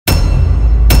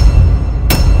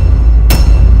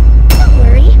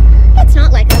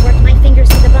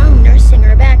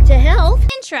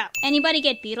Anybody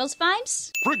get Beatles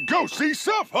vibes? Fregosi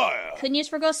Sapphire! Couldn't use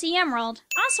Fregosi Emerald.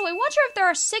 Also, I wonder if there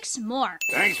are 6 more.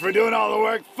 Thanks for doing all the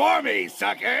work for me,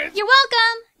 suckers! You're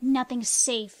welcome! Nothing's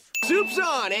safe. Soup's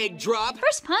on, egg drop!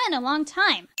 First pun in a long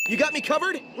time. You got me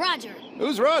covered? Roger.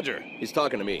 Who's Roger? He's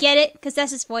talking to me. Get it? Because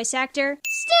that's his voice actor.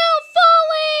 Still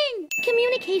falling!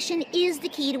 Communication is the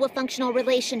key to a functional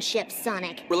relationship,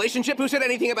 Sonic. Relationship? Who said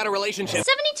anything about a relationship?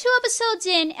 72 episodes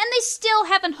in, and they still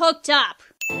haven't hooked up.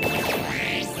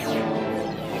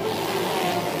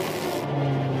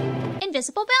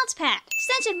 Invisible bounce pad.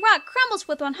 Sentient rock crumbles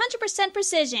with 100%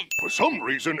 precision. For some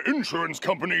reason, insurance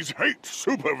companies hate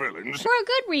supervillains. For a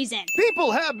good reason.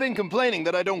 People have been complaining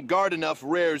that I don't guard enough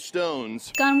rare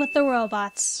stones. Gone with the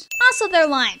robots. Also their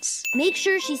lines. Make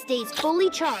sure she stays fully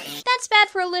charged. That's bad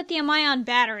for a lithium-ion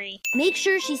battery. Make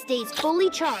sure she stays fully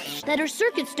charged, that her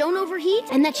circuits don't overheat,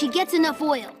 and that she gets enough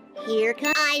oil. Here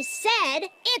comes... I said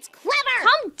it's clever!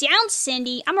 Calm down,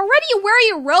 Cindy. I'm already aware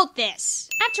you wrote this.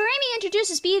 After Amy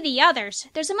introduces Bee to the others,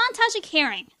 there's a montage of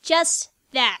caring. Just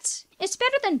that. It's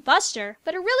better than Buster,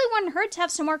 but it really wouldn't hurt to have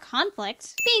some more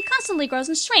conflict. Bee constantly grows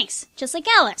and shrinks, just like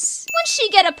Alice. Wouldn't she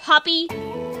get a puppy?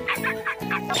 Bam!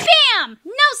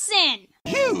 No sin!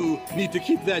 You need to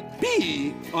keep that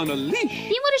bee on a leash.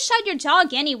 Bee would have shot your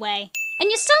dog anyway.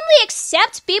 And you suddenly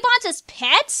accept Bee-Bots as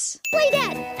pets? Play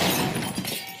dead!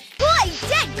 Play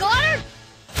dead, Goddard!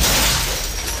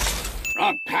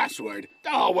 Wrong password?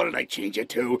 Oh, what did I change it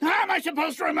to? How am I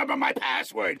supposed to remember my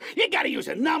password? You gotta use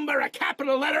a number, a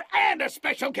capital letter, and a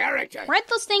special character. Write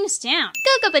those things down.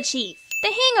 Googa Chief.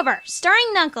 The Hangover,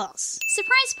 starring Knuckles.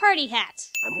 Surprise party hat.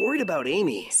 I'm worried about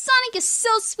Amy. Sonic is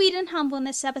so sweet and humble in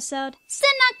this episode.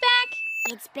 Send Knockback.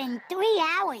 It's been 3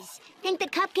 hours. Think the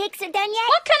cupcakes are done yet?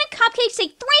 What kind of cupcakes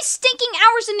take 3 stinking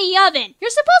hours in the oven? You're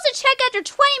supposed to check after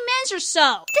 20 minutes or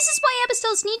so. This is why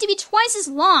episodes need to be twice as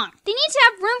long. They need to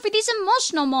have room for these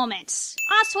emotional moments.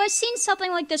 Also, I've seen something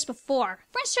like this before.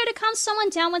 Friends try to calm someone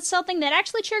down with something that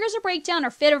actually triggers a breakdown or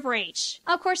fit of rage.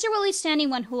 Of course, it relates to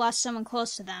anyone who lost someone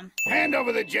close to them. Hand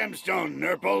over the gemstone,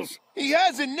 Nurples. He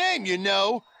has a name, you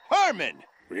know. Herman.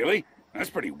 Really? That's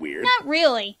pretty weird. Not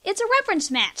really. It's a reference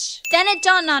match. Then it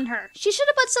dawned on her. She should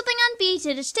have put something on B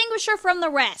to distinguish her from the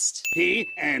rest. He,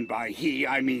 and by he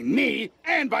I mean me,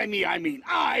 and by me I mean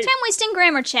I. Time-wasting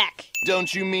grammar check.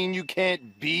 Don't you mean you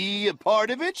can't be a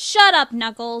part of it? Shut up,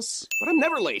 Knuckles. But I'm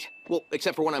never late. Well,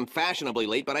 except for when I'm fashionably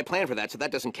late, but I plan for that, so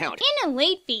that doesn't count. In a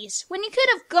late fees, when you could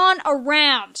have gone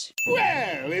around.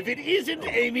 Well, if it isn't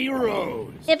Amy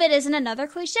Rose. If it isn't another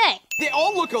cliche. They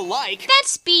all look alike.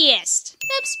 That's Bee-ist.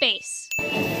 Oops, space.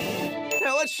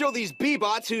 Now let's show these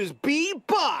Bee-Bots who's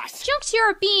Bee-Boss. Jokes here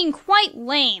are being quite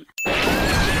lame.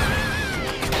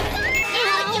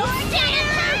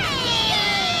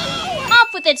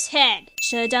 Off with its head.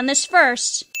 Should have done this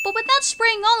first. But without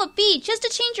spraying all of B, just to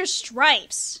change your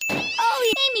stripes.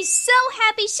 Oh, Amy's so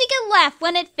happy she can laugh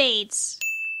when it fades.